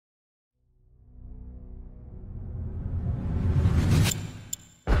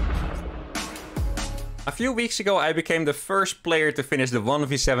A few weeks ago, I became the first player to finish the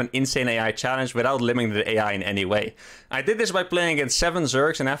 1v7 Insane AI challenge without limiting the AI in any way. I did this by playing against 7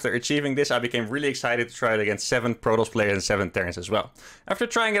 Zergs, and after achieving this, I became really excited to try it against 7 Protoss players and 7 Terrans as well. After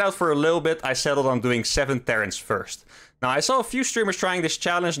trying it out for a little bit, I settled on doing 7 Terrans first. Now, I saw a few streamers trying this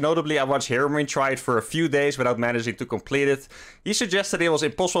challenge. Notably, I watched HeroMarine try it for a few days without managing to complete it. He suggested it was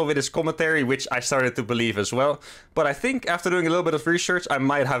impossible with his commentary, which I started to believe as well. But I think after doing a little bit of research, I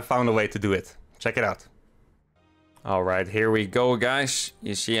might have found a way to do it. Check it out. Alright, here we go, guys.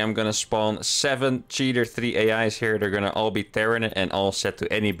 You see, I'm gonna spawn 7 Cheater 3 AIs here. They're gonna all be Terran and all set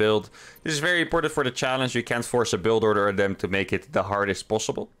to any build. This is very important for the challenge. You can't force a build order on them to make it the hardest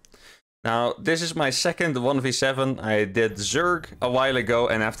possible. Now, this is my second 1v7. I did Zerg a while ago,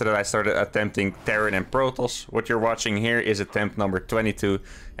 and after that I started attempting Terran and Protoss. What you're watching here is attempt number 22,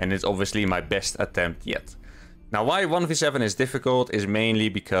 and it's obviously my best attempt yet. Now, why 1v7 is difficult is mainly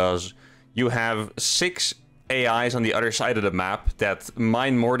because you have 6 AIs on the other side of the map that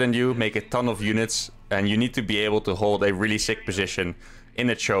mine more than you, make a ton of units, and you need to be able to hold a really sick position in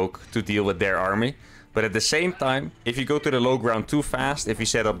a choke to deal with their army. But at the same time, if you go to the low ground too fast, if you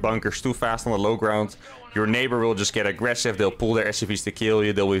set up bunkers too fast on the low ground, your neighbor will just get aggressive, they'll pull their SCVs to kill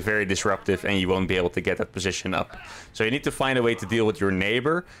you, they'll be very disruptive, and you won't be able to get that position up. So you need to find a way to deal with your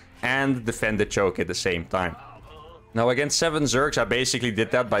neighbor and defend the choke at the same time. Now, against 7 Zergs, I basically did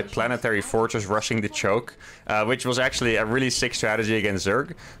that by Planetary Fortress rushing the choke, which was actually a really sick strategy against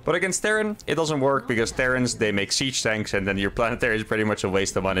Zerg. But against Terran, it doesn't work because Terrans, they make siege tanks, and then your Planetary is pretty much a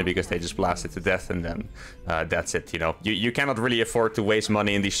waste of money because they just blast it to death, and then that's it, you know. You cannot really afford to waste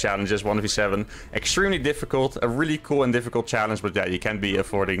money in these challenges. 1v7, extremely difficult, a really cool and difficult challenge, but yeah, you can't be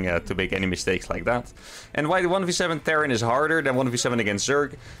affording to make any mistakes like that. And why the 1v7 Terran is harder than 1v7 against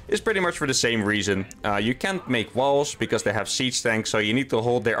Zerg is pretty much for the same reason. You can't make walls because they have siege tanks, so you need to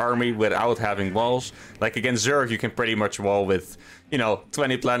hold their army without having walls. Like against Zerg, you can pretty much wall with, you know,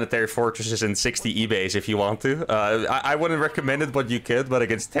 20 Planetary Fortresses and 60 E-Bays if you want to. I wouldn't recommend it, but you could. But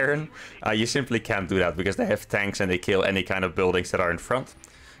against Terran, you simply can't do that because they have tanks and they kill any kind of buildings that are in front.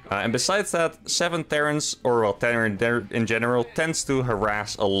 And besides that, 7 Terrans, or well, Terran in general, tends to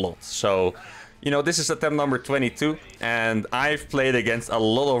harass a lot. So, you know, this is attempt number 22, and I've played against a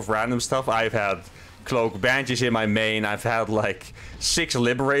lot of random stuff. I've had Cloak Banshees in my main. I've had like 6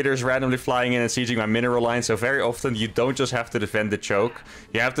 Liberators randomly flying in and sieging my mineral line. So very often you don't just have to defend the choke.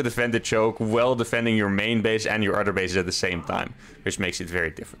 You have to defend the choke while defending your main base and your other bases at the same time, which makes it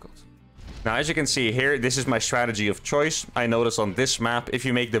very difficult. Now, as you can see here, this is my strategy of choice. I notice on this map, if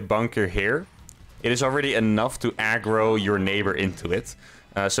you make the bunker here, it is already enough to aggro your neighbor into it.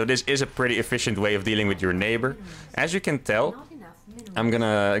 So this is a pretty efficient way of dealing with your neighbor. As you can tell, I'm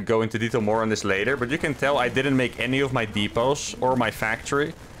gonna go into detail more on this later, but you can tell I didn't make any of my depots or my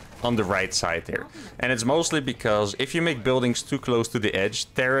factory on the right side here. And it's mostly because if you make buildings too close to the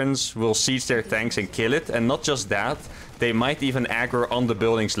edge, Terrans will siege their tanks and kill it. And not just that, they might even aggro on the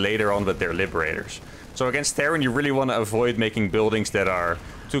buildings later on with their Liberators. So against Terran, you really want to avoid making buildings that are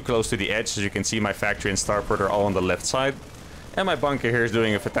too close to the edge. As you can see, my factory and starport are all on the left side. And my bunker here is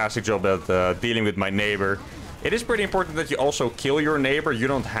doing a fantastic job at dealing with my neighbor. It is pretty important that you also kill your neighbor. You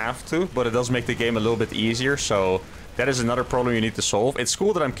don't have to, but it does make the game a little bit easier. So that is another problem you need to solve. It's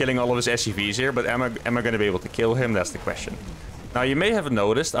cool that I'm killing all of his SCVs here, but am I going to be able to kill him? That's the question. Now, you may have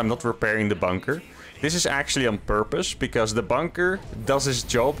noticed I'm not repairing the bunker. This is actually on purpose because the bunker does its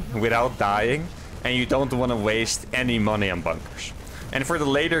job without dying, and you don't want to waste any money on bunkers. And for the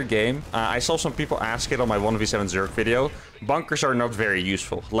later game, I saw some people ask it on my 1v7 Zerg video. Bunkers are not very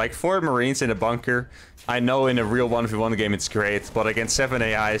useful. Like 4 Marines in a bunker, I know in a real 1v1 game it's great, but against 7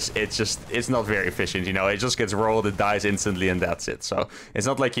 AIs, it's not very efficient, you know. It just gets rolled, it dies instantly, and that's it. So it's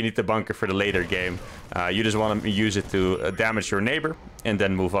not like you need the bunker for the later game. You just want to use it to damage your neighbor and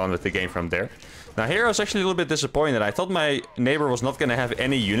then move on with the game from there. Now here I was actually a little bit disappointed. I thought my neighbor was not going to have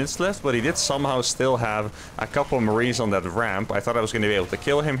any units left, but he did somehow still have a couple of Marines on that ramp. I thought I was going to be able to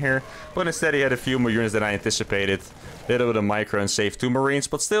kill him here, but instead he had a few more units than I anticipated. A little bit of micro and saved 2 Marines,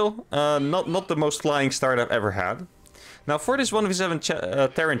 but still not the most flying start I've ever had. Now for this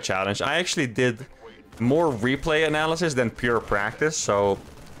 1v7 Terran challenge, I actually did more replay analysis than pure practice. So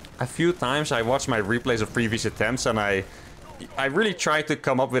a few times I watched my replays of previous attempts and I really tried to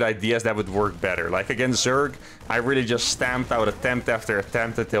come up with ideas that would work better. Like against Zerg, I really just stamped out attempt after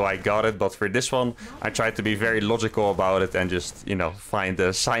attempt until I got it. But for this one, I tried to be very logical about it and just, you know, find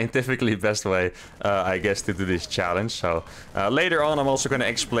the scientifically best way, I guess, to do this challenge. So later on, I'm also going to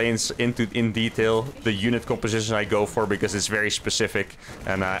explain in detail the unit composition I go for, because it's very specific,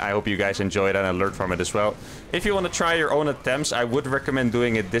 and I hope you guys enjoy that and learn from it as well. If you want to try your own attempts, I would recommend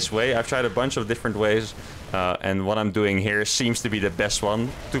doing it this way. I've tried a bunch of different ways, and what I'm doing here seems to be the best one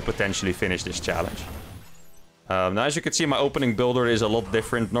to potentially finish this challenge. Now, as you can see, my opening build order is a lot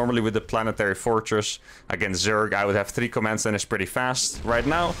different. Normally with the Planetary Fortress against Zerg, I would have 3 commands and it's pretty fast. Right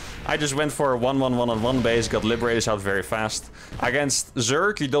now, I just went for a 1-1-1-on-1 base, got Liberators out very fast. Against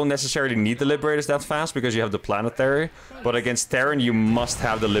Zerg, you don't necessarily need the Liberators that fast because you have the Planetary. But against Terran, you must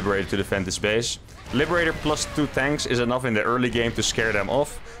have the Liberator to defend this base. Liberator plus 2 tanks is enough in the early game to scare them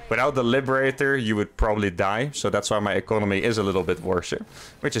off. Without the Liberator, you would probably die. So that's why my economy is a little bit worse,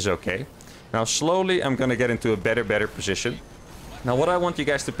 which is okay. Now, slowly, I'm going to get into a better position. Now, what I want you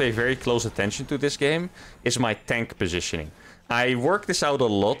guys to pay very close attention to this game is my tank positioning. I worked this out a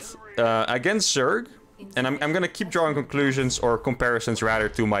lot against Zerg, and I'm going to keep drawing conclusions or comparisons rather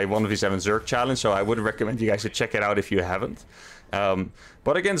to my 1v7 Zerg challenge, so I would recommend you guys to check it out if you haven't.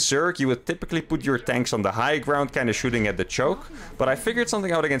 But against Zerg, you would typically put your tanks on the high ground, kind of shooting at the choke. But I figured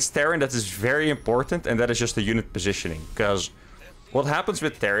something out against Terran that is very important, and that is just the unit positioning, because what happens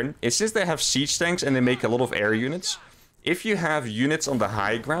with Terran is, since they have siege tanks and they make a lot of air units, if you have units on the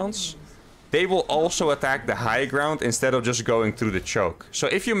high grounds, they will also attack the high ground instead of just going through the choke. So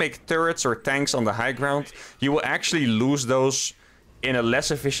if you make turrets or tanks on the high ground, you will actually lose those in a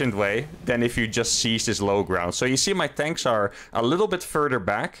less efficient way than if you just siege this low ground. So you see my tanks are a little bit further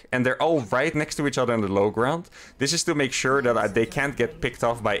back, and they're all right next to each other on the low ground. This is to make sure that they can't get picked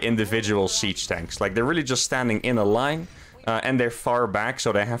off by individual siege tanks. Like, they're really just standing in a line. And they're far back,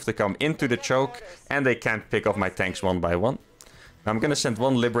 so they have to come into the choke, and they can't pick off my tanks one by one. Now, I'm going to send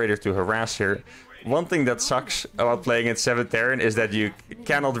 1 Liberator to harass here. One thing that sucks about playing in 7 Terran is that you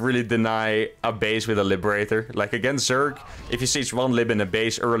cannot really deny a base with a Liberator. Like against Zerg, if you siege 1 Lib in a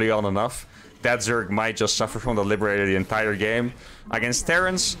base early on enough, that Zerg might just suffer from the Liberator the entire game. Against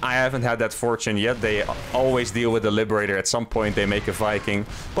Terrans, I haven't had that fortune yet. They always deal with the Liberator. At some point, they make a Viking.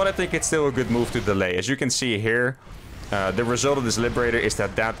 But I think it's still a good move to delay. As you can see here, the result of this Liberator is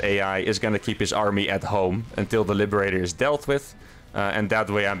that AI is going to keep his army at home until the Liberator is dealt with. And that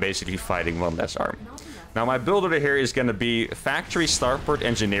way I'm basically fighting 1 less army. Now, my build order here is going to be Factory, Starport,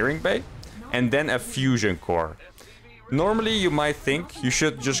 Engineering Bay, and then a Fusion Core. Normally, you might think you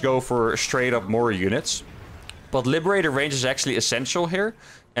should just go for straight up more units. But Liberator range is actually essential here.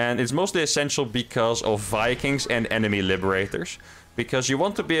 And it's mostly essential because of Vikings and enemy Liberators. Because you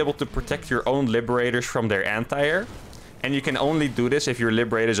want to be able to protect your own Liberators from their anti-air. And you can only do this if your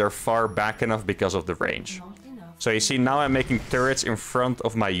Liberators are far back enough because of the range. So you see, now I'm making turrets in front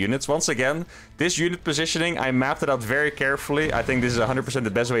of my units. Once again, this unit positioning, I mapped it out very carefully. I think this is 100%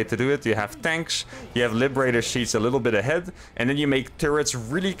 the best way to do it. You have tanks, you have Liberator siege a little bit ahead, and then you make turrets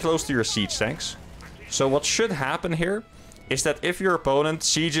really close to your siege tanks. So what should happen here is that if your opponent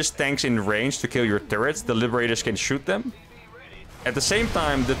sieges tanks in range to kill your turrets, the Liberators can shoot them. At the same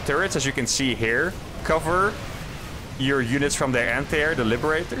time, the turrets, as you can see here, cover your units from their anti-air, the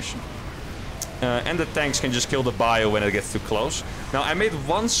Liberators. And the tanks can just kill the bio when it gets too close. Now, I made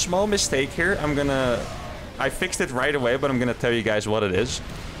one small mistake here. I fixed it right away, but I'm gonna tell you guys what it is.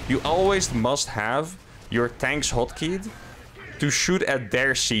 You always must have your tanks hotkeyed to shoot at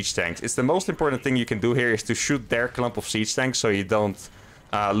their siege tanks. It's the most important thing you can do here, is to shoot their clump of siege tanks so you don't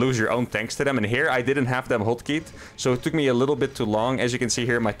lose your own tanks to them. And here I didn't have them hotkeyed, so it took me a little bit too long. As you can see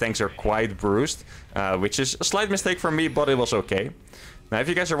here, my tanks are quite bruised, which is a slight mistake for me, but it was okay. Now, if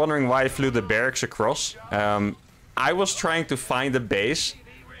you guys are wondering why I flew the barracks across, I was trying to find a base,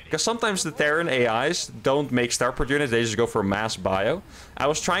 because sometimes the Terran AIs don't make starport units, they just go for mass bio. I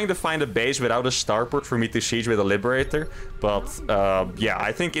was trying to find a base without a starport for me to siege with a Liberator, but yeah,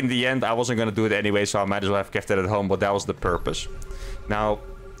 I think in the end I wasn't going to do it anyway, so I might as well have kept it at home, but that was the purpose. Now,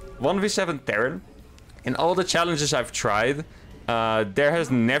 1v7 Terran, in all the challenges I've tried, there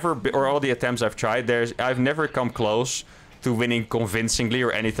has never been, or all the attempts I've tried, I've never come close to winning convincingly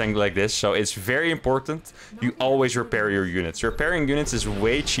or anything like this. So it's very important you always repair your units. Repairing units is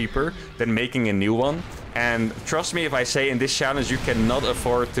way cheaper than making a new one. And trust me if I say, in this challenge you cannot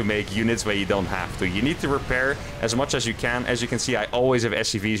afford to make units where you don't have to. You need to repair as much as you can. As you can see, I always have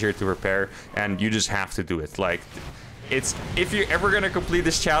SCVs here to repair, and you just have to do it. Like, if you're ever gonna complete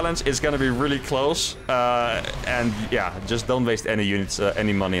this challenge, it's gonna be really close, and yeah, just don't waste any units,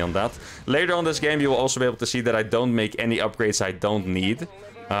 any money on that. Later on this game, you will also be able to see that I don't make any upgrades I don't need.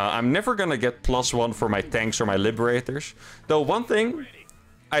 I'm never gonna get +1 for my tanks or my liberators. Though one thing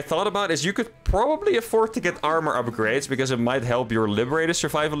I thought about is you could probably afford to get armor upgrades because it might help your Liberator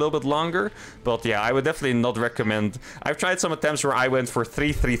survive a little bit longer. But yeah, I would definitely not recommend. I've tried some attempts where I went for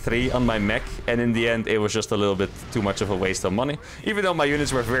 3-3-3 on my mech, and in the end it was just a little bit too much of a waste of money. Even though my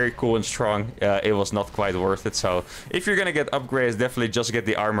units were very cool and strong, it was not quite worth it. So if you're gonna get upgrades, definitely just get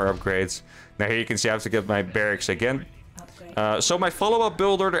the armor upgrades. Now here you can see I have to get my barracks again. So my follow-up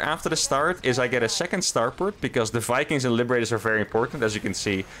build order after the start is I get a second starport because the Vikings and Liberators are very important. As you can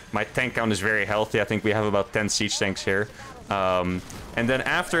see, my tank count is very healthy. I think we have about 10 siege tanks here. And then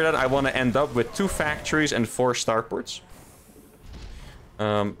after that, I want to end up with 2 factories and 4 starports.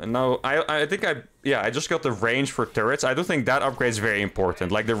 And now I think I just got the range for turrets. I do think that upgrade is very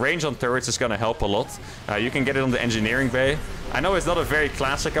important. Like the range on turrets is going to help a lot. You can get it on the engineering bay. I know it's not a very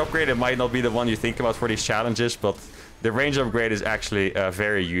classic upgrade. It might not be the one you think about for these challenges, but the range upgrade is actually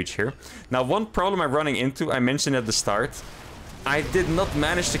very huge here. Now, one problem I'm running into, I mentioned at the start, I did not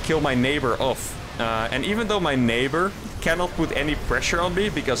manage to kill my neighbor off. And even though my neighbor cannot put any pressure on me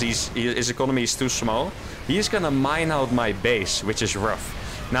because his economy is too small, he's gonna mine out my base, which is rough.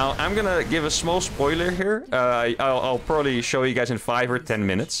 Now, I'm gonna give a small spoiler here. I'll probably show you guys in 5 or 10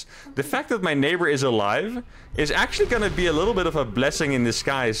 minutes. The fact that my neighbor is alive is actually gonna be a little bit of a blessing in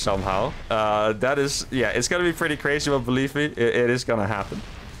disguise somehow. That is, yeah, it's gonna be pretty crazy, but believe me, it is gonna happen.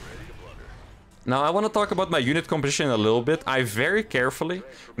 Now, I want to talk about my unit composition a little bit. I very carefully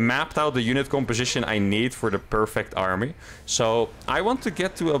mapped out the unit composition I need for the perfect army. So, I want to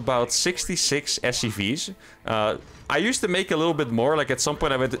get to about 66 SCVs. I used to make a little bit more. Like, at some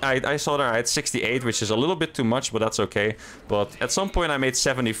point, I saw that I had 68, which is a little bit too much, but that's okay. But at some point, I made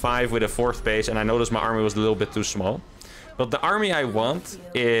 75 with a 4th base, and I noticed my army was a little bit too small. But the army I want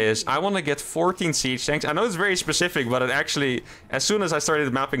is, I want to get 14 siege tanks. I know it's very specific, but it actually, as soon as I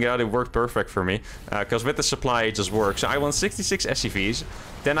started mapping it out, it worked perfect for me. Because with the supply, it just works. So I want 66 SCVs.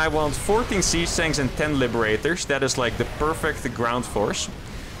 Then I want 14 siege tanks and 10 liberators. That is like the perfect ground force.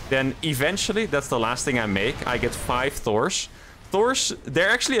 Then eventually, that's the last thing I make, I get 5 Thors. Thors, they're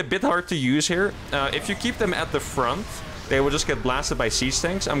actually a bit hard to use here. If you keep them at the front, they will just get blasted by siege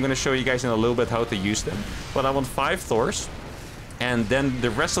tanks. I'm going to show you guys in a little bit how to use them. But I want 5 Thors. And then the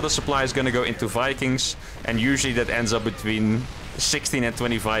rest of the supply is going to go into Vikings. And usually that ends up between 16 and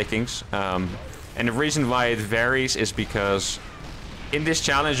 20 Vikings. And the reason why it varies is because in this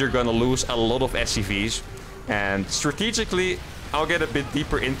challenge you're going to lose a lot of SCVs. And strategically, I'll get a bit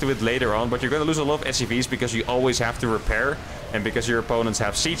deeper into it later on, but you're going to lose a lot of SCVs because you always have to repair. And because your opponents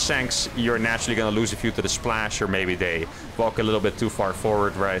have siege tanks, you're naturally going to lose a few to the splash, or maybe they walk a little bit too far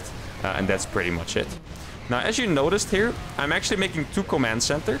forward, right? And that's pretty much it. Now, as you noticed here, I'm actually making 2 command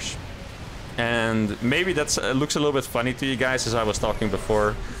centers. And maybe that looks a little bit funny to you guys, as I was talking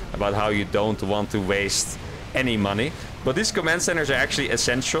before about how you don't want to waste any money. But these command centers are actually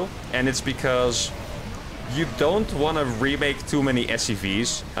essential, and it's because you don't want to remake too many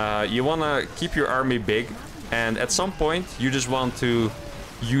SCVs. You want to keep your army big, and at some point you just want to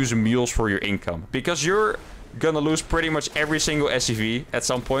use mules for your income, because you're gonna lose pretty much every single SCV at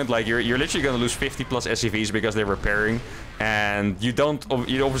some point. Like you're literally gonna lose 50 plus SCVs because they're repairing, and you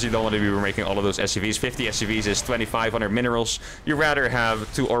obviously don't want to be remaking all of those SCVs. 50 SCVs is 2,500 minerals. You rather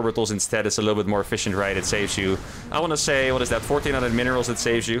have 2 orbitals instead. It's a little bit more efficient, right? It saves you, I want to say, what is that, 1,400 minerals it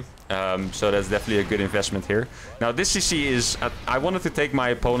saves you. So that's definitely a good investment here. Now this CC is, I wanted to take my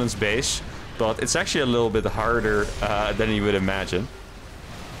opponent's base, but it's actually a little bit harder than you would imagine.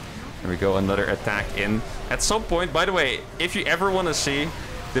 There we go, another attack in. At some point, by the way, if you ever want to see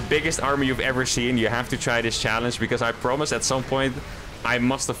the biggest army you've ever seen, you have to try this challenge, because I promise at some point I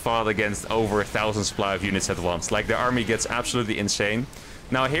must have fought against over 1,000 supply of units at once. Like, the army gets absolutely insane.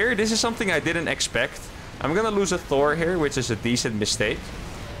 Now here, this is something I didn't expect. I'm gonna lose a Thor here, which is a decent mistake.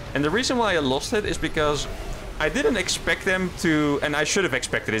 And the reason why I lost it is because I didn't expect them to, and I should have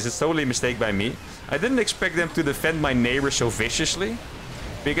expected this, it's totally a mistake by me. I didn't expect them to defend my neighbor so viciously.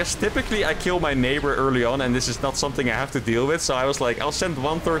 Because typically I kill my neighbor early on, and this is not something I have to deal with. So I was like, I'll send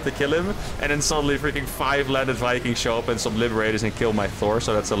 1 Thor to kill him, and then suddenly freaking 5 landed Vikings show up and some Liberators and kill my Thor.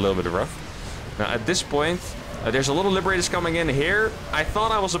 So that's a little bit rough. Now at this point, there's a lot of Liberators coming in here. I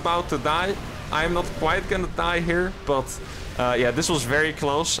thought I was about to die. I'm not quite gonna die here, but yeah, this was very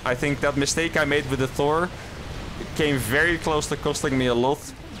close. I think that mistake I made with the Thor came very close to costing me a lot.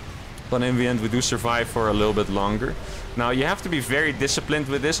 But in the end, we do survive for a little bit longer. Now, you have to be very disciplined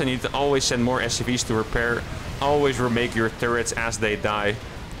with this, and you need to always send more SCVs to repair. Always remake your turrets as they die.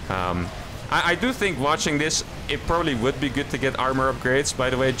 I do think watching this, it probably would be good to get armor upgrades, by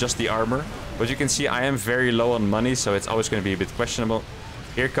the way, just the armor. But you can see I am very low on money, so it's always going to be a bit questionable.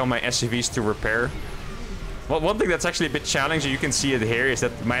 Here come my SCVs to repair. Well, one thing that's actually a bit challenging, you can see it here, is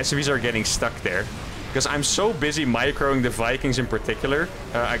that my SCVs are getting stuck there. Because I'm so busy microing the Vikings in particular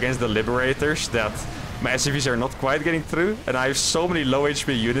against the Liberators that my SCVs are not quite getting through. And I have so many low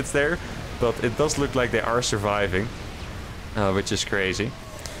HP units there, but it does look like they are surviving, which is crazy.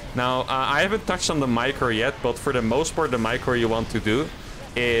 Now, I haven't touched on the micro yet, but for the most part, the micro you want to do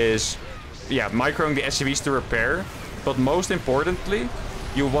is, yeah, microing the SCVs to repair. But most importantly,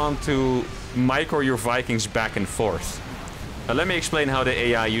 you want to micro your Vikings back and forth. Now, let me explain how the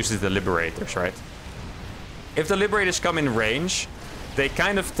AI uses the Liberators, right? If the Liberators come in range, they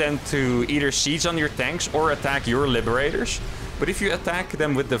kind of tend to either siege on your tanks or attack your Liberators. But if you attack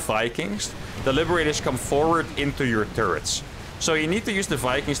them with the Vikings, the Liberators come forward into your turrets. So you need to use the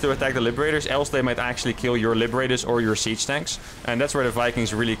Vikings to attack the Liberators, else they might actually kill your Liberators or your siege tanks. And that's where the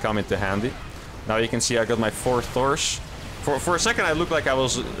Vikings really come into handy. Now you can see I got my 4 Thors. For a second I looked like I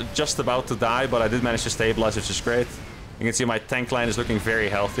was just about to die, but I did manage to stabilize, which is great. You can see my tank line is looking very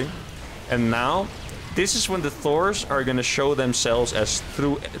healthy. And now, this is when the Thors are going to show themselves as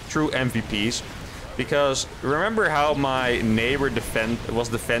true MVPs. Because remember how my neighbor was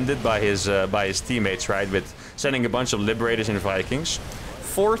defended by his teammates, right? With sending a bunch of Liberators and Vikings.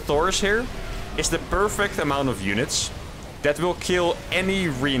 4 Thors here is the perfect amount of units that will kill any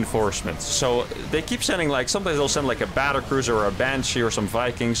reinforcements. So they keep sending, like, sometimes they'll send like a battlecruiser or a banshee or some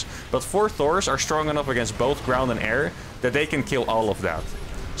Vikings, but 4 Thors are strong enough against both ground and air that they can kill all of that.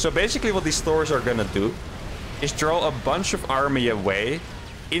 So basically what these Thors are gonna do is draw a bunch of army away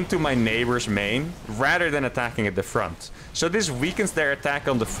into my neighbor's main rather than attacking at the front. So this weakens their attack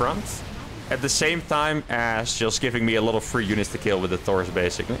on the front at the same time as just giving me a lot of free units to kill with the Thors,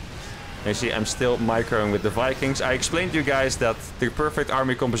 basically. You see, I'm still microing with the Vikings. I explained to you guys that the perfect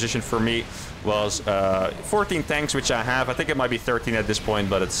army composition for me was 14 tanks, which I have. I think it might be 13 at this point,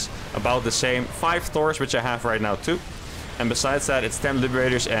 but it's about the same. 5 Thors, which I have right now too. And besides that, it's 10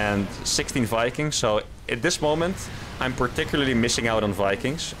 Liberators and 16 Vikings. So at this moment, I'm particularly missing out on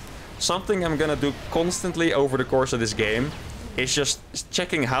Vikings. Something I'm gonna do constantly over the course of this game is just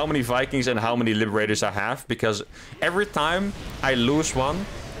checking how many Vikings and how many Liberators I have. Because every time I lose one,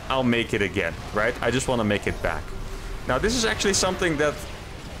 I'll make it again, right? I just want to make it back. Now, this is actually something that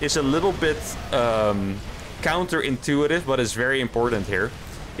is a little bit counterintuitive, but is very important here.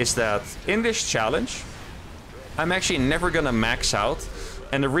 Is that in this challenge, I'm actually never gonna max out.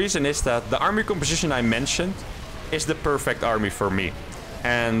 And the reason is that the army composition I mentioned is the perfect army for me.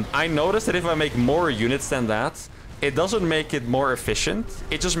 And I noticed that if I make more units than that, it doesn't make it more efficient.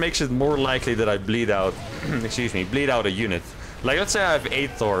 It just makes it more likely that I bleed out, excuse me, bleed out a unit. Like, let's say I have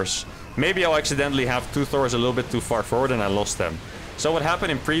 8 Thors. Maybe I'll accidentally have 2 Thors a little bit too far forward and I lost them. So what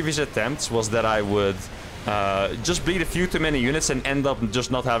happened in previous attempts was that I would just bleed a few too many units and end up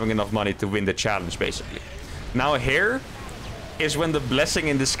just not having enough money to win the challenge, basically. Now here is when the blessing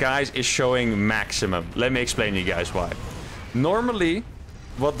in disguise is showing maximum. Let me explain to you guys why. Normally,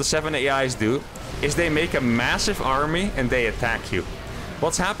 what the 7 AIs do is they make a massive army and they attack you.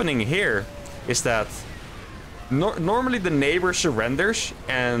 What's happening here is that normally the neighbor surrenders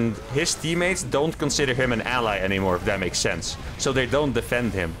and his teammates don't consider him an ally anymore, if that makes sense. So they don't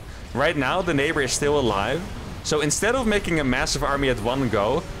defend him. Right now, the neighbor is still alive. So instead of making a massive army at one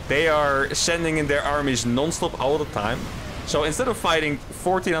go, they are sending in their armies non-stop all the time. So instead of fighting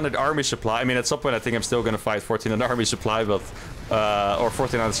 1400 army supply, I mean, at some point I think I'm still going to fight 1400 army supply, but or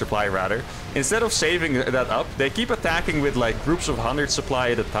 1400 supply rather. Instead of saving that up, they keep attacking with like groups of 100 supply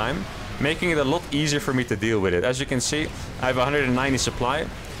at a time, making it a lot easier for me to deal with it. As you can see, I have 190 supply.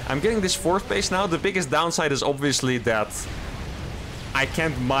 I'm getting this 4th base now. The biggest downside is obviously that I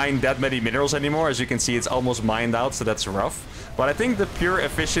can't mine that many minerals anymore. As you can see, it's almost mined out, so that's rough. But I think the pure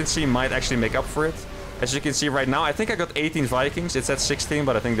efficiency might actually make up for it. As you can see right now, I think I got 18 Vikings. It's at 16,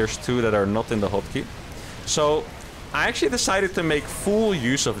 but I think there's 2 that are not in the hotkey. So I actually decided to make full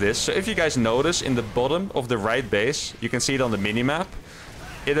use of this. So if you guys notice, in the bottom of the right base, you can see it on the minimap.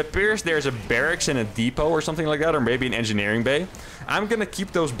 It appears there's a barracks and a depot or something like that, or maybe an engineering bay. I'm gonna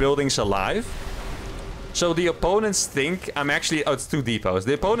keep those buildings alive. So the opponents think I'm actually... Oh, it's 2 depots.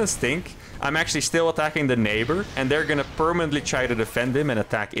 The opponents think I'm actually still attacking the neighbor, and they're gonna permanently try to defend him and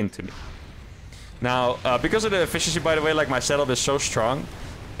attack into me. Now, because of the efficiency, by the way, like my setup is so strong,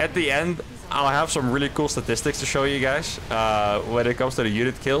 at the end, I'll have some really cool statistics to show you guys when it comes to the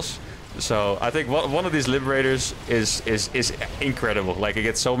unit kills. So I think one of these Liberators is incredible. Like, it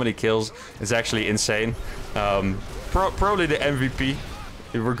gets so many kills. It's actually insane. Probably the MVP.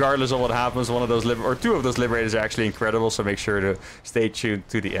 Regardless of what happens, one of those or 2 of those Liberators are actually incredible. So make sure to stay tuned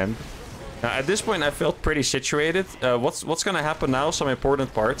to the end. Now, at this point, I felt pretty situated. What's gonna happen now, some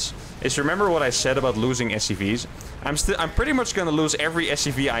important parts, is remember what I said about losing SCVs. I'm pretty much gonna lose every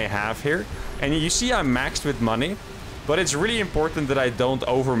SCV I have here. And you see I'm maxed with money, but it's really important that I don't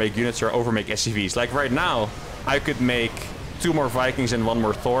overmake units or overmake SCVs. Like right now, I could make 2 more Vikings and 1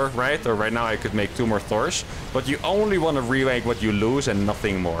 more Thor, right? Or right now I could make 2 more Thors, but you only want to remake what you lose and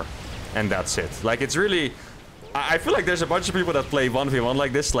nothing more. And that's it. Like, it's really... I feel like there's a bunch of people that play 1v1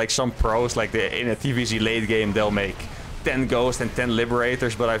 like this, like some pros, like in a TVZ late game, they'll make 10 Ghosts and 10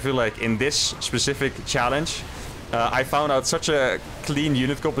 Liberators, but I feel like in this specific challenge, I found out such a clean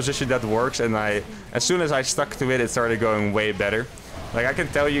unit composition that works, and as soon as I stuck to it, it started going way better. Like, I can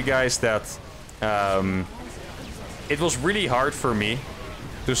tell you guys that it was really hard for me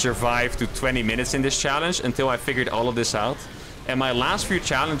to survive to 20 minutes in this challenge until I figured all of this out. And my last few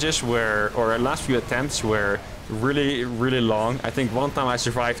challenges were, or last few attempts were really, really long. I think one time I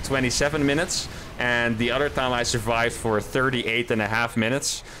survived 27 minutes, and the other time I survived for 38.5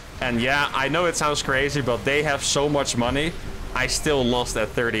 minutes. And yeah, I know it sounds crazy, but they have so much money. I still lost at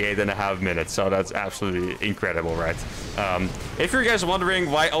 38.5 minutes, so that's absolutely incredible, right? If you guys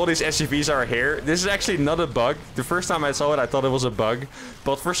wondering why all these SCVs are here, this is actually not a bug. The first time I saw it, I thought it was a bug.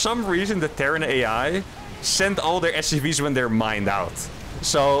 But for some reason, the Terran AI send all their SCVs when they're mined out.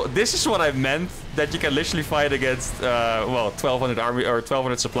 So this is what I meant, that you can literally fight against, well, 1200 army or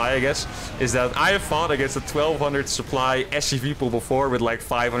 1200 supply, I guess. Is that I have fought against a 1200 supply SCV pool before with like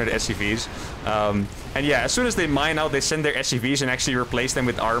 500 SCVs. And yeah, as soon as they mine out, they send their SCVs and actually replace them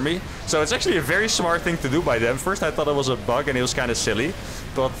with army. So it's actually a very smart thing to do by them. First I thought it was a bug and it was kind of silly,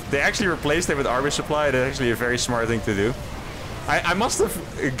 but they actually replaced them with army supply. That's actually a very smart thing to do. I must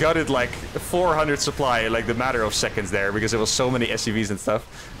have got it like 400 supply in like the matter of seconds there, because it was so many SCVs and stuff.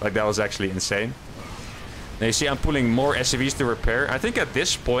 Like, that was actually insane. Now you see I'm pulling more SCVs to repair. I think at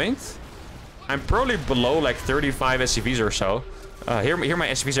this point I'm probably below like 35 SCVs or so. Here my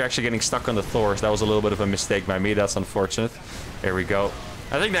SCVs are actually getting stuck on the Thors. That was a little bit of a mistake by me. That's unfortunate. There we go.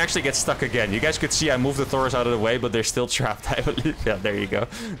 I think they actually get stuck again. You guys could see I moved the Thors out of the way, but they're still trapped, I believe. Yeah, there you go.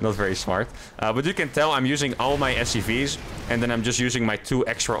 Not very smart. But you can tell I'm using all my SCVs, and then I'm just using my 2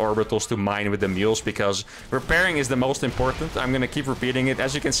 extra orbitals to mine with the mules, because repairing is the most important. I'm going to keep repeating it.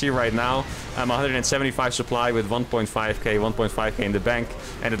 As you can see right now, I'm 175 supply with 1.5k in the bank,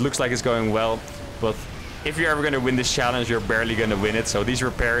 and it looks like it's going well. But if you're ever going to win this challenge, you're barely going to win it. So these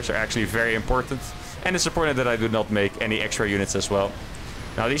repairs are actually very important. And it's important that I do not make any extra units as well.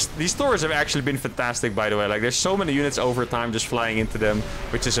 Now, these Thors have actually been fantastic, by the way. Like, there's so many units over time just flying into them,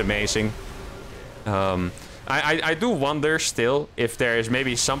 which is amazing. I do wonder still if there is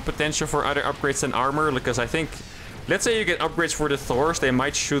maybe some potential for other upgrades than armor, because I think, let's say you get upgrades for the Thors, they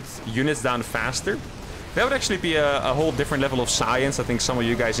might shoot units down faster. That would actually be a whole different level of science. I think some of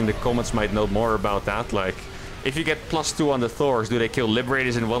you guys in the comments might know more about that. Like, if you get +2 on the Thors, do they kill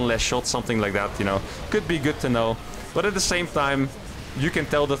Liberators in 1 less shot? Something like that, you know. Could be good to know. But at the same time, you can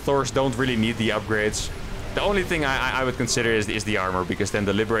tell the Thors don't really need the upgrades. The only thing I would consider is the armor, because then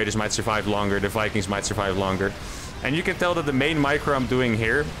the Liberators might survive longer, the Vikings might survive longer. And you can tell that the main micro I'm doing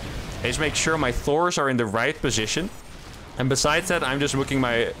here is make sure my Thors are in the right position. And besides that, I'm just looking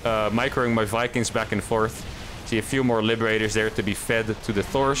my microing my Vikings back and forth. See a few more Liberators there to be fed to the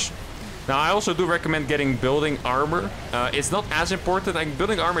Thors. Now, I also do recommend getting building armor. It's not as important. Like,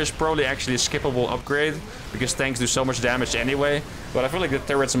 building armor is probably actually a skippable upgrade, because tanks do so much damage anyway. But I feel like the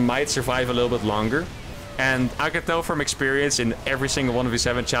turrets might survive a little bit longer. And I can tell from experience in every single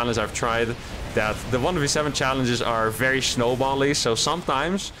 1v7 challenge I've tried that the 1v7 challenges are very snowbally. So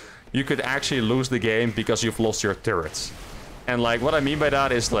sometimes you could actually lose the game because you've lost your turrets. And like, what I mean by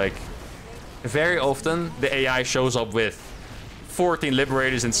that is, like, very often the AI shows up with 14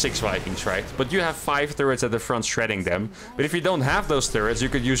 Liberators and 6 Vikings, right? But you have 5 turrets at the front shredding them. But if you don't have those turrets, you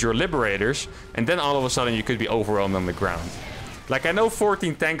could use your Liberators, and then all of a sudden you could be overwhelmed on the ground. Like, I know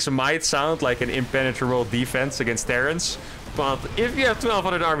 14 tanks might sound like an impenetrable defense against Terrans, but if you have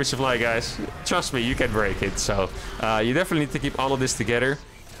 1200 army supply, guys, trust me, you can break it. So you definitely need to keep all of this together.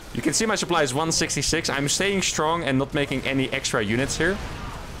 You can see my supply is 166. I'm staying strong and not making any extra units here.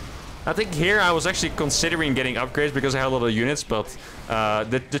 I think here I was actually considering getting upgrades because I had a lot of units, but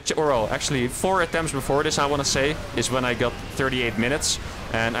actually 4 attempts before this, I want to say, is when I got 38 minutes.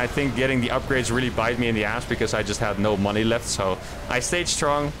 And I think getting the upgrades really bite me in the ass because I just had no money left. So I stayed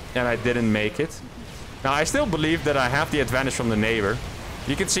strong and I didn't make it. Now, I still believe that I have the advantage from the neighbor.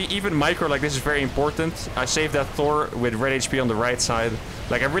 You can see even micro like this is very important. I saved that Thor with red HP on the right side.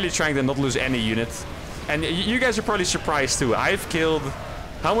 Like, I'm really trying to not lose any unit. And you guys are probably surprised too. I've killed...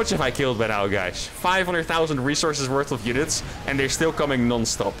 How much have I killed by now, guys? 500,000 resources worth of units, and they're still coming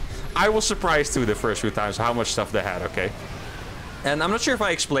non-stop. I was surprised too the first few times how much stuff they had, okay? And I'm not sure if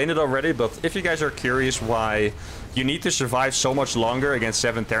I explained it already, but if you guys are curious why you need to survive so much longer against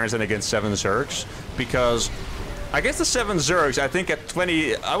 7 Terrans than against 7 Zergs, because against the 7 Zergs, I think at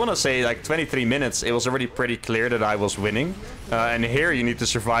 20, I want to say like 23 minutes, it was already pretty clear that I was winning. And here you need to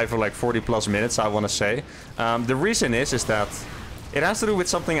survive for like 40 plus minutes, I want to say. The reason is that it has to do with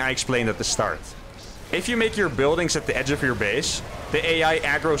something I explained at the start. If you make your buildings at the edge of your base, the AI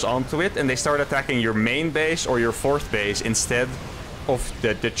aggroes onto it and they start attacking your main base or your 4th base instead of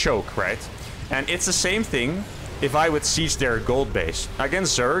the choke, right? And it's the same thing if I would siege their gold base.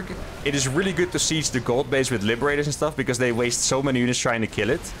 Against Zerg, it is really good to siege the gold base with Liberators and stuff because they waste so many units trying to kill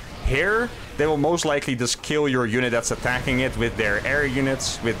it. Here, they will most likely just kill your unit that's attacking it with their air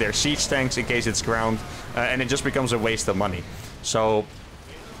units, with their siege tanks in case it's ground, and it just becomes a waste of money. So,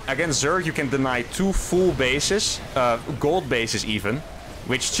 against Zerg, you can deny 2 full bases, gold bases even,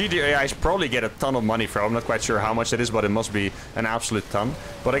 which cheater AIs probably get a ton of money from. I'm not quite sure how much it is, but it must be an absolute ton.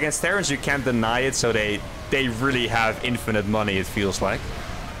 But against Terrans, you can't deny it, so they really have infinite money, it feels like.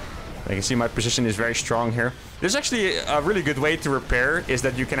 You can see my position is very strong here. There's actually a really good way to repair, is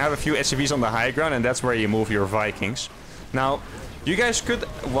that you can have a few SCVs on the high ground, and that's where you move your Vikings. Now, you guys could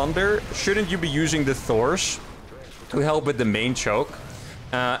wonder, shouldn't you be using the Thors to help with the main choke?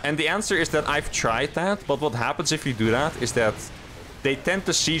 And the answer is that I've tried that, but what happens if you do that is that they tend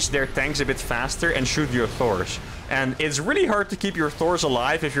to siege their tanks a bit faster and shoot your Thors. And it's really hard to keep your Thors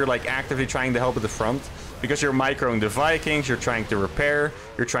alive if you're like actively trying to help at the front, because you're microing the Vikings, you're trying to repair,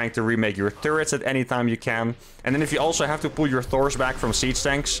 you're trying to remake your turrets at any time you can. And then if you also have to pull your Thors back from siege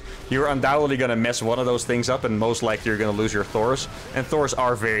tanks, you're undoubtedly going to mess one of those things up, and most likely you're going to lose your Thors. And Thors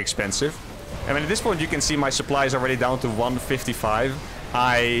are very expensive. I mean, at this point you can see my supply is already down to 155.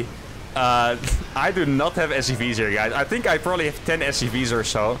 I do not have SCVs here, guys. I think I probably have 10 SCVs or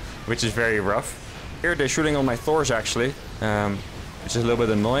so, which is very rough. Here they're shooting on my Thors, actually, which is a little bit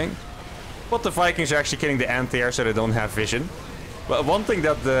annoying. But the Vikings are actually killing the anti-air, so they don't have vision. But one thing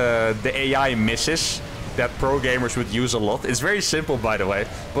that the AI misses, that pro gamers would use a lot, it's very simple, by the way,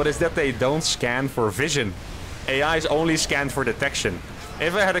 but is that they don't scan for vision. AIs only scan for detection.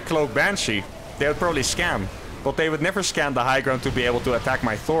 If I had a Cloak Banshee, they would probably scan. But they would never scan the high ground to be able to attack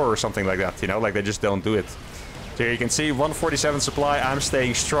my Thor or something like that, you know? Like, they just don't do it. So here you can see 147 supply, I'm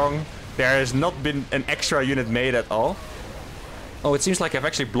staying strong. There has not been an extra unit made at all. Oh, it seems like I've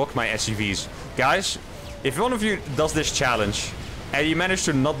actually blocked my SCVs. Guys, if one of you does this challenge and you manage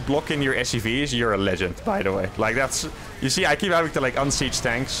to not block in your SCVs, you're a legend, by the way. Like, that's... You see, I keep having to, like, unsiege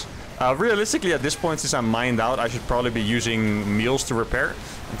tanks. Realistically, at this point, since I'm mined out, I should probably be using mules to repair.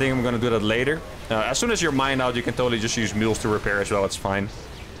 I think I'm gonna do that later. As soon as you're mined out, you can totally just use mules to repair as well, it's fine.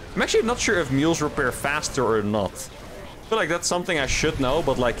 I'm actually not sure if mules repair faster or not. I feel like that's something I should know,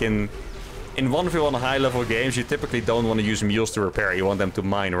 but like in 1v1 high level games, you typically don't want to use mules to repair, you want them to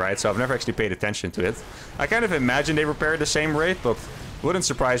mine, right? So I've never actually paid attention to it. I kind of imagine they repair at the same rate, but wouldn't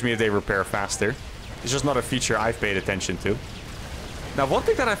surprise me if they repair faster. It's just not a feature I've paid attention to. Now, one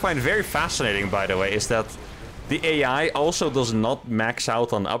thing that I find very fascinating, by the way, is that the AI also does not max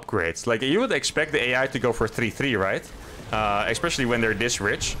out on upgrades. Like, you would expect the AI to go for 3-3, right? Especially when they're this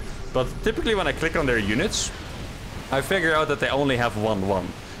rich. But typically when I click on their units, I figure out that they only have 1-1.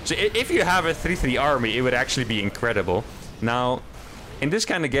 So if you have a 3-3 army, it would actually be incredible. Now, in this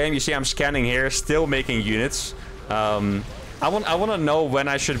kind of game, you see I'm scanning here, still making units. I want to know when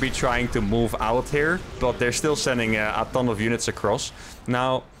I should be trying to move out here, but they're still sending a ton of units across.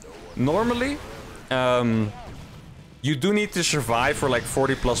 Now, normally, you do need to survive for like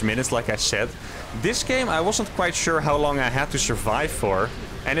 40 plus minutes, like I said. This game, I wasn't quite sure how long I had to survive for.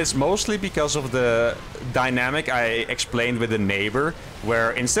 And it's mostly because of the dynamic I explained with the neighbor,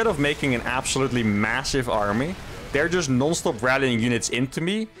 where instead of making an absolutely massive army, they're just non-stop rallying units into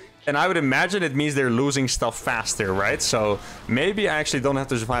me. And I would imagine it means they're losing stuff faster, right? So maybe I actually don't have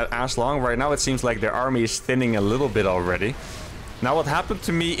to survive as long. Right now it seems like their army is thinning a little bit already. Now what happened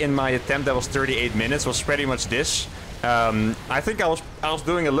to me in my attempt that was 38 minutes was pretty much this. I think I was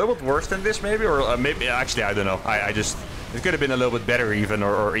doing a little bit worse than this, maybe, or maybe actually I don't know. It could have been a little bit better even,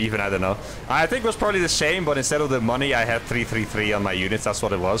 or even, I don't know. I think it was probably the same, but instead of the money, I had 333 on my units. That's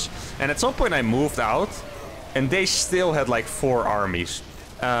what it was. And at some point I moved out, and they still had like 4 armies.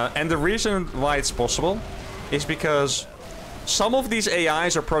 And the reason why it's possible is because some of these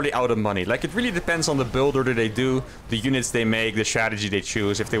AIs are probably out of money. Like, it really depends on the build order they do, the units they make, the strategy they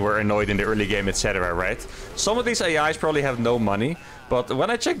choose, if they were annoyed in the early game, etc., right? Some of these AIs probably have no money, but when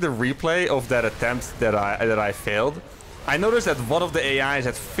I checked the replay of that attempt that I failed, I noticed that one of the AIs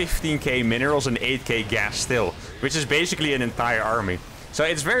had 15k minerals and 8k gas still, which is basically an entire army. So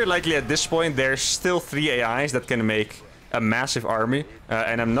it's very likely at this point there's still 3 AIs that can make a massive army,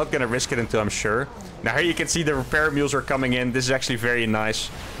 and I'm not gonna risk it until I'm sure. Now here you can see the repair mules are coming in. This is actually very nice.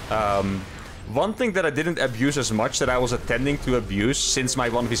 One thing that I didn't abuse as much that I was attending to abuse since my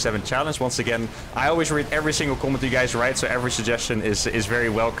 1v7 challenge. Once again, I always read every single comment you guys write, so every suggestion is very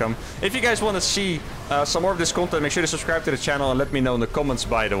welcome. If you guys want to see some more of this content, make sure to subscribe to the channel and let me know in the comments,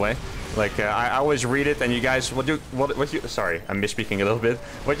 by the way. Like, I always read it, and you guys, sorry, I'm misspeaking a little bit.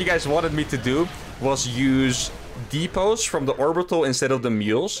 What you guys wanted me to do was use depots from the orbital instead of the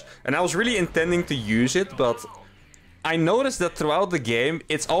mules, and I was really intending to use it, but I noticed that throughout the game,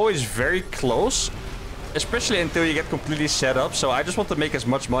 it's always very close, especially until you get completely set up, so I just want to make as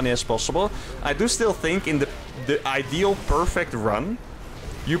much money as possible. I do still think in the ideal perfect run,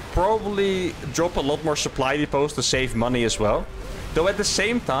 you probably drop a lot more supply depots to save money as well. Though at the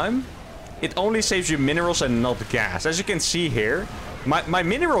same time, it only saves you minerals and not gas. As you can see here, my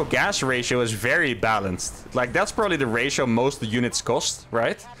mineral gas ratio is very balanced. Like, that's probably the ratio most units cost,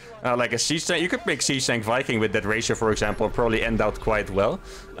 right? Like a siege tank, you could make siege tank Viking with that ratio, for example, and probably end out quite well.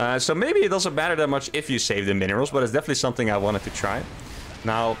 So maybe it doesn't matter that much if you save the minerals, but it's definitely something I wanted to try.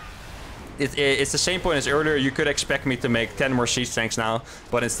 Now, it's the same point as earlier. You could expect me to make 10 more siege tanks now,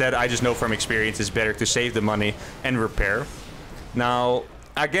 but instead I just know from experience it's better to save the money and repair. Now,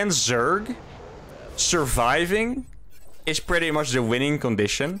 against Zerg, surviving is pretty much the winning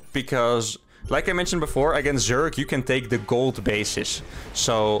condition, because like I mentioned before, against Zerg, you can take the gold bases.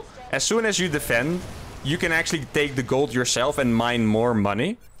 So, as soon as you defend, you can actually take the gold yourself and mine more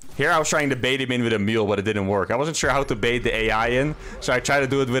money. Here I was trying to bait him in with a mule, but it didn't work. I wasn't sure how to bait the AI in, so I tried to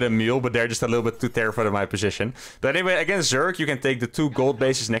do it with a mule, but they're just a little bit too terrified of my position. But anyway, against Zerg, you can take the 2 gold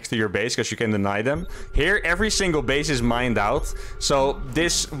bases next to your base, because you can deny them. Here, every single base is mined out. So,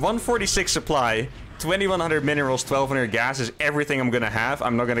 this 146 supply, 2100 minerals, 1200 gas is everything I'm gonna have.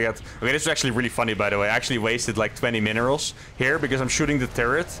 I'm not gonna get... Okay, this is actually really funny, by the way. I actually wasted like 20 minerals here because I'm shooting the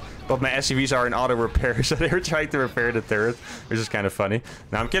turret, but my SCVs are in auto repair, so they were trying to repair the turret, which is kind of funny.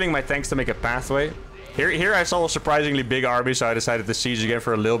 Now I'm killing my tanks to make a pathway. Here I saw a surprisingly big army, so I decided to siege again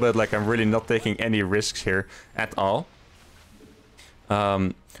for a little bit. Like, I'm really not taking any risks here at all.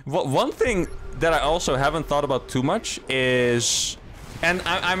 One thing that I also haven't thought about too much is... And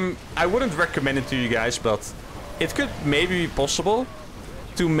I wouldn't recommend it to you guys, but it could maybe be possible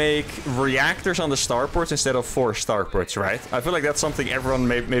to make reactors on the starports instead of 4 starports, right? I feel like that's something everyone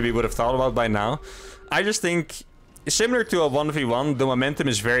maybe would have thought about by now. I just think, similar to a 1v1, the momentum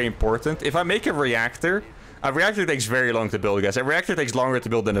is very important. If I make a reactor takes very long to build, guys. A reactor takes longer to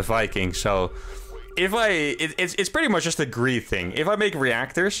build than a Viking, so... It's pretty much just a greed thing. If I make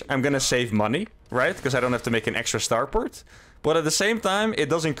reactors, I'm gonna save money, right? Because I don't have to make an extra starport. But at the same time, it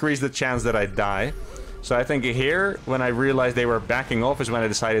does increase the chance that I die. So I think here, when I realized they were backing off, is when I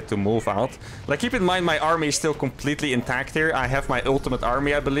decided to move out. Like, keep in mind, my army is still completely intact here. I have my ultimate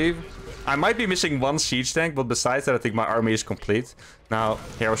army, I believe. I might be missing 1 siege tank, but besides that, I think my army is complete. Now,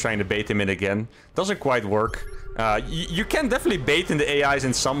 here I was trying to bait him in again. Doesn't quite work. You can definitely bait in the AIs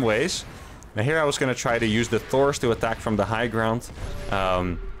in some ways. Now here I was going to try to use the Thors to attack from the high ground.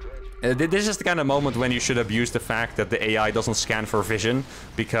 This is the kind of moment when you should abuse the fact that the AI doesn't scan for vision,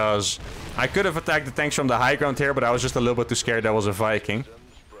 because I could have attacked the tanks from the high ground here, but I was just a little bit too scared that was a Viking.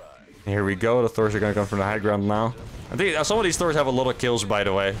 Here we go, the Thors are going to come from the high ground now. I think some of these Thors have a lot of kills, by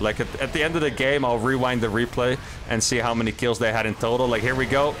the way. Like, at the end of the game, I'll rewind the replay and see how many kills they had in total. Like, here we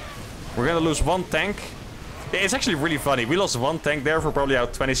go. We're going to lose 1 tank. It's actually really funny. We lost 1 tank there for probably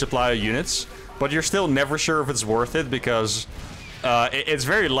out 20 supply units, but you're still never sure if it's worth it, because it's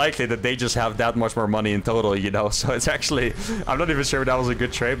very likely that they just have that much more money in total, you know? So it's actually... I'm not even sure if that was a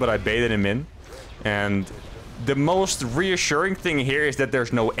good trade, but I baited him in. And the most reassuring thing here is that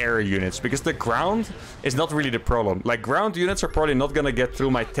there's no air units, because the ground is not really the problem. Like, ground units are probably not gonna get through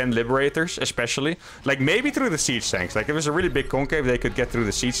my 10 liberators, especially. Like, maybe through the siege tanks. Like, if it's a really big concave, they could get through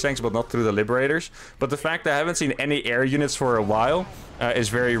the siege tanks, but not through the liberators. But the fact that I haven't seen any air units for a while is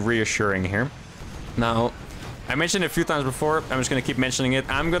very reassuring here. Now, I mentioned it a few times before. I'm just gonna keep mentioning it.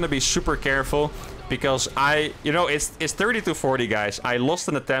 I'm gonna be super careful, because you know, it's 32-40, guys. I lost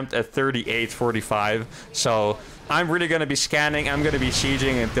an attempt at 38-45, so I'm really gonna be scanning. I'm gonna be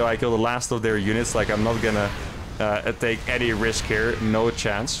sieging until I kill the last of their units. Like, I'm not gonna take any risk here. No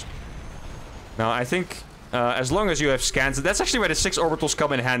chance. Now, I think as long as you have scans, that's actually where the 6 orbitals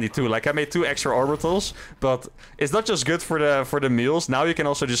come in handy too. Like, I made 2 extra orbitals, but it's not just good for the mules. Now you can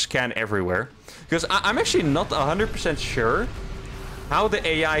also just scan everywhere. Because I'm actually not 100% sure how the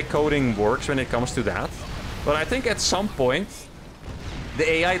AI coding works when it comes to that. But I think at some point, the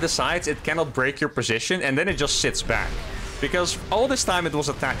AI decides it cannot break your position, and then it just sits back. Because all this time it was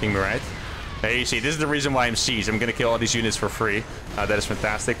attacking me, right? There you see, this is the reason why I'm siege. I'm gonna kill all these units for free. That is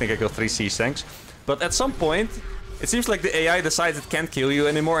fantastic. I think I killed 3 siege tanks. But at some point, it seems like the AI decides it can't kill you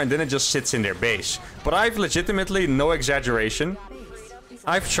anymore, and then it just sits in their base. But I've legitimately, no exaggeration,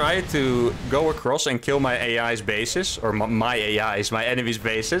 I've tried to go across and kill my AI's bases, or my enemy's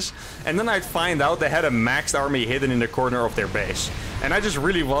bases, and then I'd find out they had a maxed army hidden in the corner of their base. And I just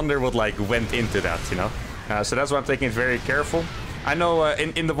really wonder what like went into that, you know? So that's why I'm taking it very careful. I know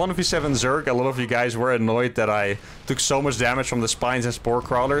in the 1v7 Zerg, a lot of you guys were annoyed that I took so much damage from the spines and spore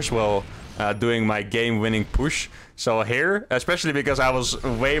crawlers while doing my game-winning push. So here, especially because I was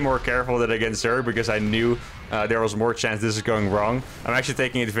way more careful than against Zerg, because I knew there was more chance this is going wrong, I'm actually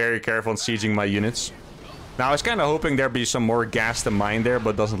taking it very careful and sieging my units. Now, I was kind of hoping there'd be some more gas to mine there,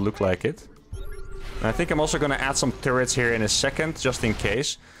 but doesn't look like it. And I think I'm also going to add some turrets here in a second, just in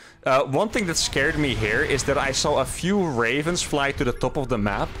case. One thing that scared me here is that I saw a few ravens fly to the top of the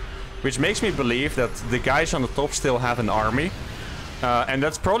map, which makes me believe that the guys on the top still have an army. And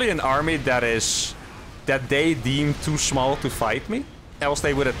that's probably an army that they deem too small to fight me, else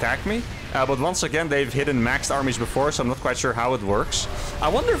they would attack me. But once again, they've hidden maxed armies before, so I'm not quite sure how it works. I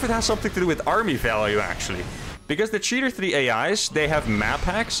wonder if it has something to do with army value, actually. Because the Cheater 3 AIs, they have map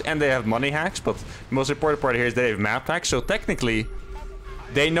hacks and they have money hacks, but the most important part here is they have map hacks, so technically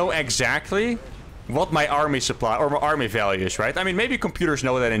they know exactly what my army supply or my army value is, right? I mean, maybe computers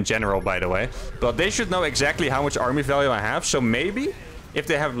know that in general, by the way, but they should know exactly how much army value I have. So maybe if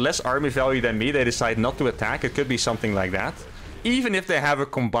they have less army value than me, they decide not to attack. It could be something like that. Even if they have a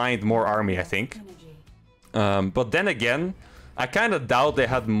combined more army, I think. But then again, I kind of doubt they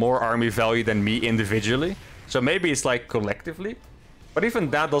had more army value than me individually. So maybe it's like collectively. But even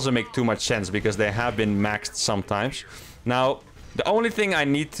that doesn't make too much sense because they have been maxed sometimes. Now, the only thing I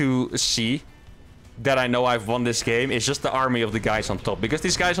need to see that I know I've won this game is just the army of the guys on top. Because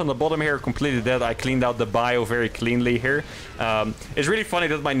these guys on the bottom here are completely dead. I cleaned out the bio very cleanly here. It's really funny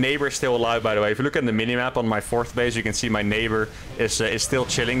that my neighbor is still alive, by the way. If you look at the minimap on my 4th base, you can see my neighbor is still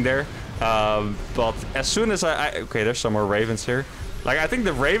chilling there. But as soon as okay, there's some more ravens here. Like, I think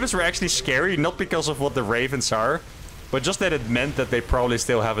the ravens were actually scary, not because of what the ravens are, but just that it meant that they probably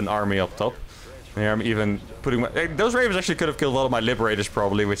still have an army up top. Here I'm even putting those ravens actually could have killed a lot of my liberators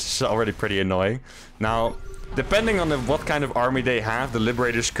probably, which is already pretty annoying. Now, depending on what kind of army they have, the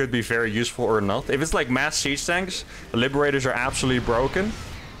liberators could be very useful or not. If it's like mass siege tanks, the liberators are absolutely broken.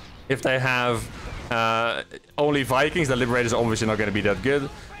 If they have only Vikings, the liberators are obviously not going to be that good.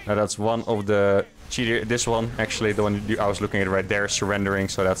 Now that's one of the cheater. This one, actually, the one I was looking at right there, surrendering,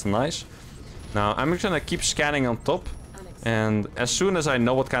 so that's nice. Now, I'm just going to keep scanning on top. And as soon as I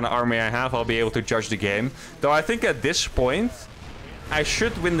know what kind of army I have, I'll be able to judge the game. Though I think at this point, I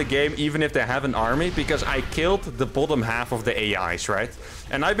should win the game even if they have an army, because I killed the bottom half of the AIs, right?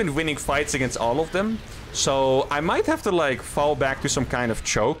 And I've been winning fights against all of them. So I might have to like fall back to some kind of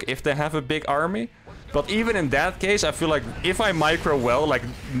choke if they have a big army. But even in that case, I feel like if I micro well, like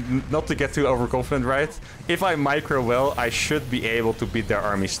not to get too overconfident, right? If I micro well, I should be able to beat their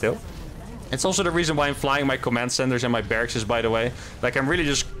army still. It's also the reason why I'm flying my command centers and my barracks, by the way. Like, I'm really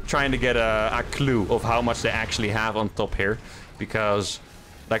just trying to get a clue of how much they actually have on top here. Because,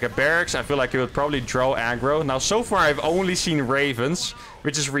 like, a barracks, I feel like it would probably draw aggro. Now, so far, I've only seen ravens,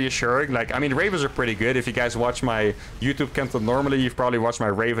 which is reassuring. Like, I mean, ravens are pretty good. If you guys watch my YouTube content normally, you've probably watched my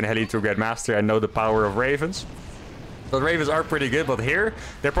Raven heli through Grandmaster. I know the power of ravens. But ravens are pretty good. But here,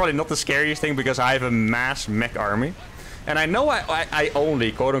 they're probably not the scariest thing because I have a mass mech army. And I know I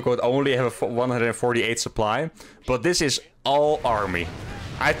only, quote-unquote, only have a 148 supply, but this is all army.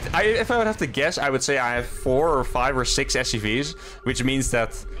 If I would have to guess, I would say I have 4 or 5 or 6 SCVs, which means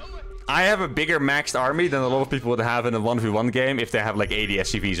that I have a bigger maxed army than a lot of people would have in a 1v1 game if they have like 80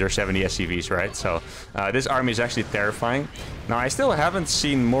 SCVs or 70 SCVs, right? So this army is actually terrifying. Now, I still haven't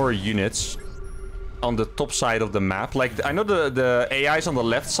seen more units on the top side of the map. Like, I know the AIs on the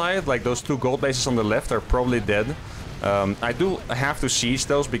left side, like those 2 gold bases on the left, are probably dead. I do have to siege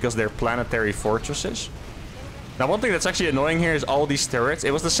those because they're planetary fortresses. Now, one thing that's actually annoying here is all these turrets.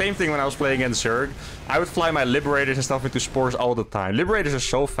 It was the same thing when I was playing against Zerg. I would fly my liberators and stuff into spores all the time. Liberators are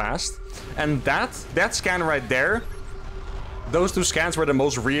so fast. And that scan right there, those 2 scans were the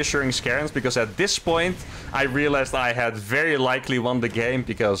most reassuring scans, because at this point, I realized I had very likely won the game,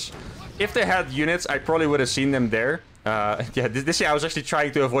 because if they had units, I probably would have seen them there. Yeah, this year I was actually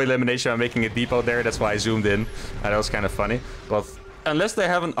trying to avoid elimination by making a depot there. That's why I zoomed in. That was kind of funny. But unless they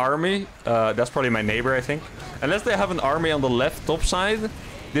have an army, that's probably my neighbor, I think. Unless they have an army on the left top side,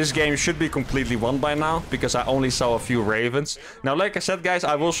 this game should be completely won by now, because I only saw a few Ravens. Now, like I said, guys,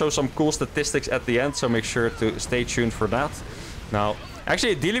 I will show some cool statistics at the end, so make sure to stay tuned for that. Now,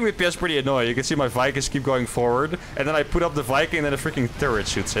 actually, dealing with PS is pretty annoying. You can see my Vikings keep going forward, and then I put up the Viking, and then a freaking turret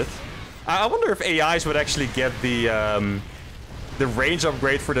shoots it. I wonder if AIs would actually get the range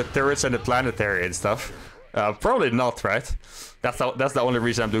upgrade for the turrets and the planetary and stuff. Probably not, right? That's the only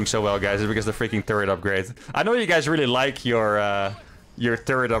reason I'm doing so well, guys, is because the freaking turret upgrade. I know you guys really like your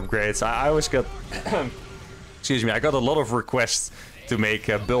turret upgrades. I always got... excuse me, I got a lot of requests to make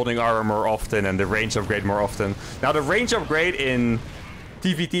building armor more often and the range upgrade more often. Now, the range upgrade in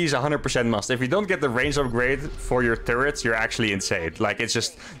TVT is 100% must. If you don't get the range upgrade for your turrets, you're actually insane. Like, it's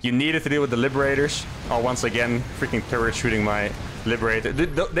just... You need it to deal with the Liberators. Oh, once again, freaking turret shooting my Liberator.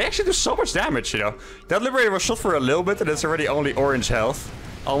 They actually do so much damage, you know. That Liberator was shot for a little bit, and it's already only orange health.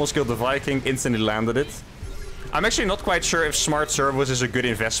 Almost killed the Viking, instantly landed it. I'm actually not quite sure if smart servos is a good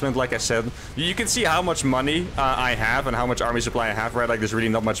investment, like I said. You can see how much money I have and how much army supply I have, right? Like, there's really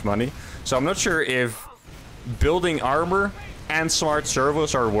not much money. So I'm not sure if building armor and smart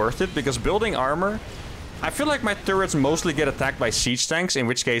servos are worth it, because building armor... I feel like my turrets mostly get attacked by siege tanks, in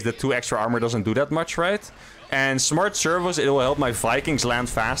which case the 2 extra armor doesn't do that much, right? And smart servos, it will help my Vikings land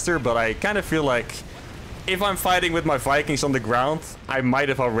faster, but I kind of feel like if I'm fighting with my Vikings on the ground, I might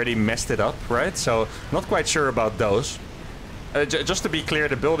have already messed it up, right? So, not quite sure about those. Just to be clear,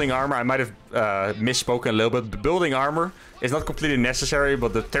 the building armor, I might have misspoken a little bit. The building armor is not completely necessary,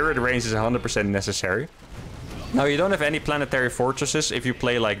 but the turret range is 100% necessary. Now, you don't have any planetary fortresses if you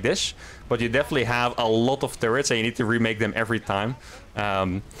play like this, but you definitely have a lot of turrets, and you need to remake them every time.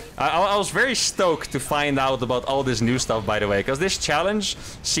 I was very stoked to find out about all this new stuff, by the way, because this challenge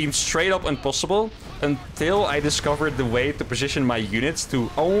seemed straight up impossible until I discovered the way to position my units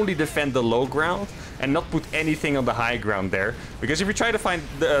to only defend the low ground and not put anything on the high ground there. Because if you try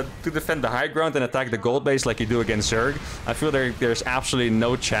to defend the high ground and attack the gold base like you do against Zerg, I feel there's absolutely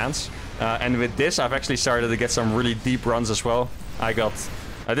no chance. And with this, I've actually started to get some really deep runs as well. I got...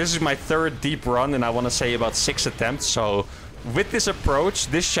 this is my 3rd deep run, and I want to say about 6 attempts, so... With this approach,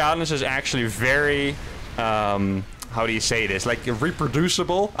 this challenge is actually very, how do you say this? Like,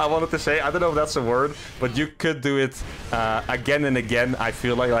 reproducible, I wanted to say. I don't know if that's a word, but you could do it again and again, I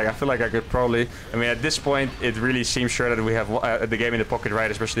feel like. I feel like I could probably... I mean, at this point, it really seems sure that we have the game in the pocket, right?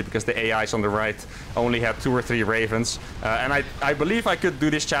 Especially because the AIs on the right only had 2 or 3 Ravens. And I believe I could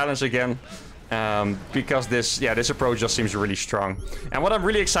do this challenge again. Because this approach just seems really strong. And what I'm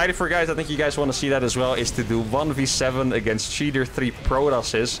really excited for, guys, I think you guys want to see that as well, is to do 1v7 against Cheater 3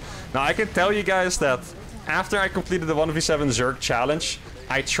 Protosses. Now, I can tell you guys that after I completed the 1v7 Zerg challenge,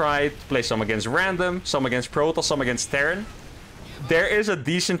 I tried to play some against Random, some against Protoss, some against Terran. There is a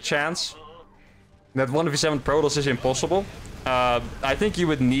decent chance that 1v7 Protoss is impossible. I think you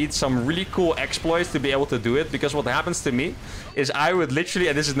would need some really cool exploits to be able to do it, because what happens to me is I would literally,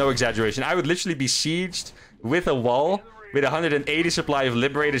 and this is no exaggeration, I would literally be sieged with a wall with 180 supply of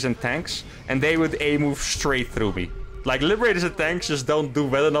Liberators and tanks, and they would A-move straight through me. Like, Liberators and tanks just don't do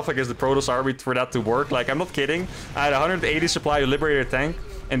well enough against the Protoss army for that to work. Like, I'm not kidding. I had 180 supply of Liberator tank,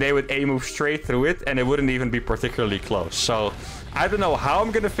 and they would A-move straight through it, and it wouldn't even be particularly close. So, I don't know how I'm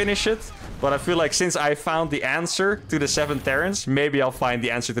gonna finish it, but I feel like since I found the answer to the 7 Terrans, maybe I'll find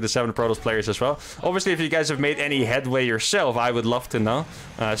the answer to the 7 Protoss players as well. Obviously, if you guys have made any headway yourself, I would love to know.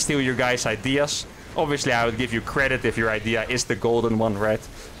 Steal your guys' ideas. Obviously, I would give you credit if your idea is the golden one, right?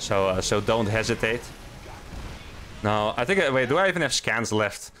 So don't hesitate. Now, I think... Wait, do I even have scans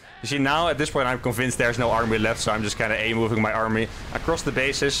left? You see, now, at this point, I'm convinced there's no army left, so I'm just kind of A-moving my army across the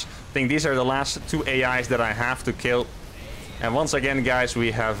bases. I think these are the last 2 AIs that I have to kill. And once again, guys,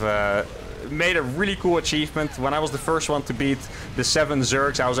 we have... made a really cool achievement. When I was the first one to beat the 7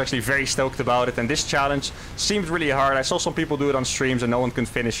 Zergs, I was actually very stoked about it, and this challenge seemed really hard. I saw some people do it on streams and no one could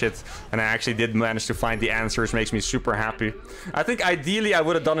finish it, and I actually did manage to find the answers. Makes me super happy. I think ideally I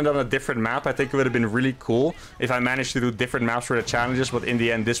would have done it on a different map. I think it would have been really cool if I managed to do different maps for the challenges, but in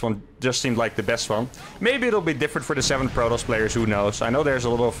the end this one just seemed like the best one. Maybe it'll be different for the 7 Protoss players, who knows. I know there's a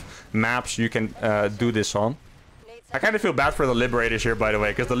lot of maps you can do this on. I kind of feel bad for the Liberators here, by the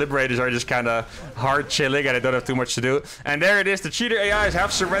way, because the Liberators are just kind of hard chilling and they don't have too much to do. And there it is, the Cheater AIs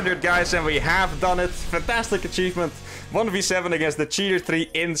have surrendered, guys, and we have done it. Fantastic achievement. 1v7 against the Cheater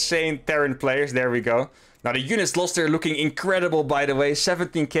 3 insane Terran players. There we go. Now, the units lost are looking incredible, by the way.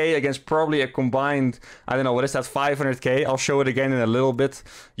 17k against probably a combined, I don't know, what is that, 500k? I'll show it again in a little bit.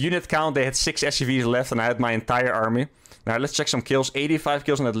 Unit count, they had 6 SCVs left, and I had my entire army. Now, let's check some kills. 85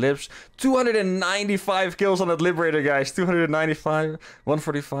 kills on that Libs. 295 kills on that Liberator, guys. 295.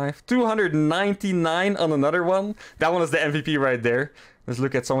 145. 299 on another one. That one is the MVP right there. Let's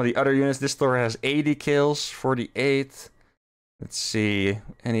look at some of the other units. This Thor has 80 kills, 48. Let's see,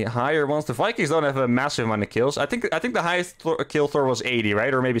 any higher ones? The Vikings don't have a massive amount of kills. I think the highest kill Thor was 80,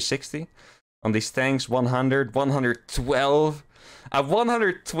 right? Or maybe 60 on these tanks. 100, 112. A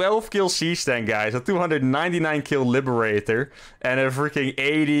 112 kill Siege Tank, guys. A 299 kill Liberator. And a freaking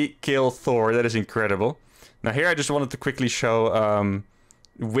 80 kill Thor. That is incredible. Now here I just wanted to quickly show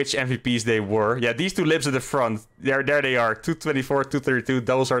which MVPs they were. Yeah, these two libs at the front. There they are. 224, 232.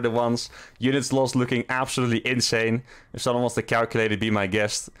 Those are the ones. Units lost looking absolutely insane. If someone wants to calculate it, be my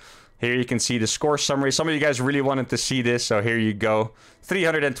guest. Here you can see the score summary. Some of you guys really wanted to see this, so here you go.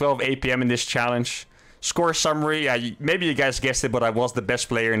 312 APM in this challenge. Score summary. Yeah, maybe you guys guessed it, but I was the best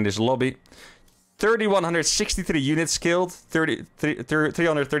player in this lobby. 3,163 units killed,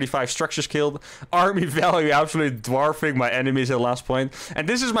 335 structures killed, army value absolutely dwarfing my enemies at the last point. And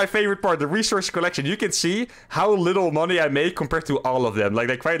this is my favorite part, the resource collection. You can see how little money I make compared to all of them. Like,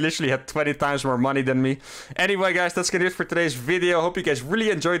 they quite literally had 20 times more money than me. Anyway, guys, that's gonna do it for today's video. Hope you guys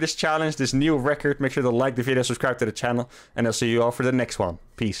really enjoyed this challenge, this new record. Make sure to like the video, subscribe to the channel, and I'll see you all for the next one.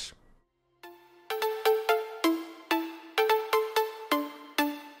 Peace.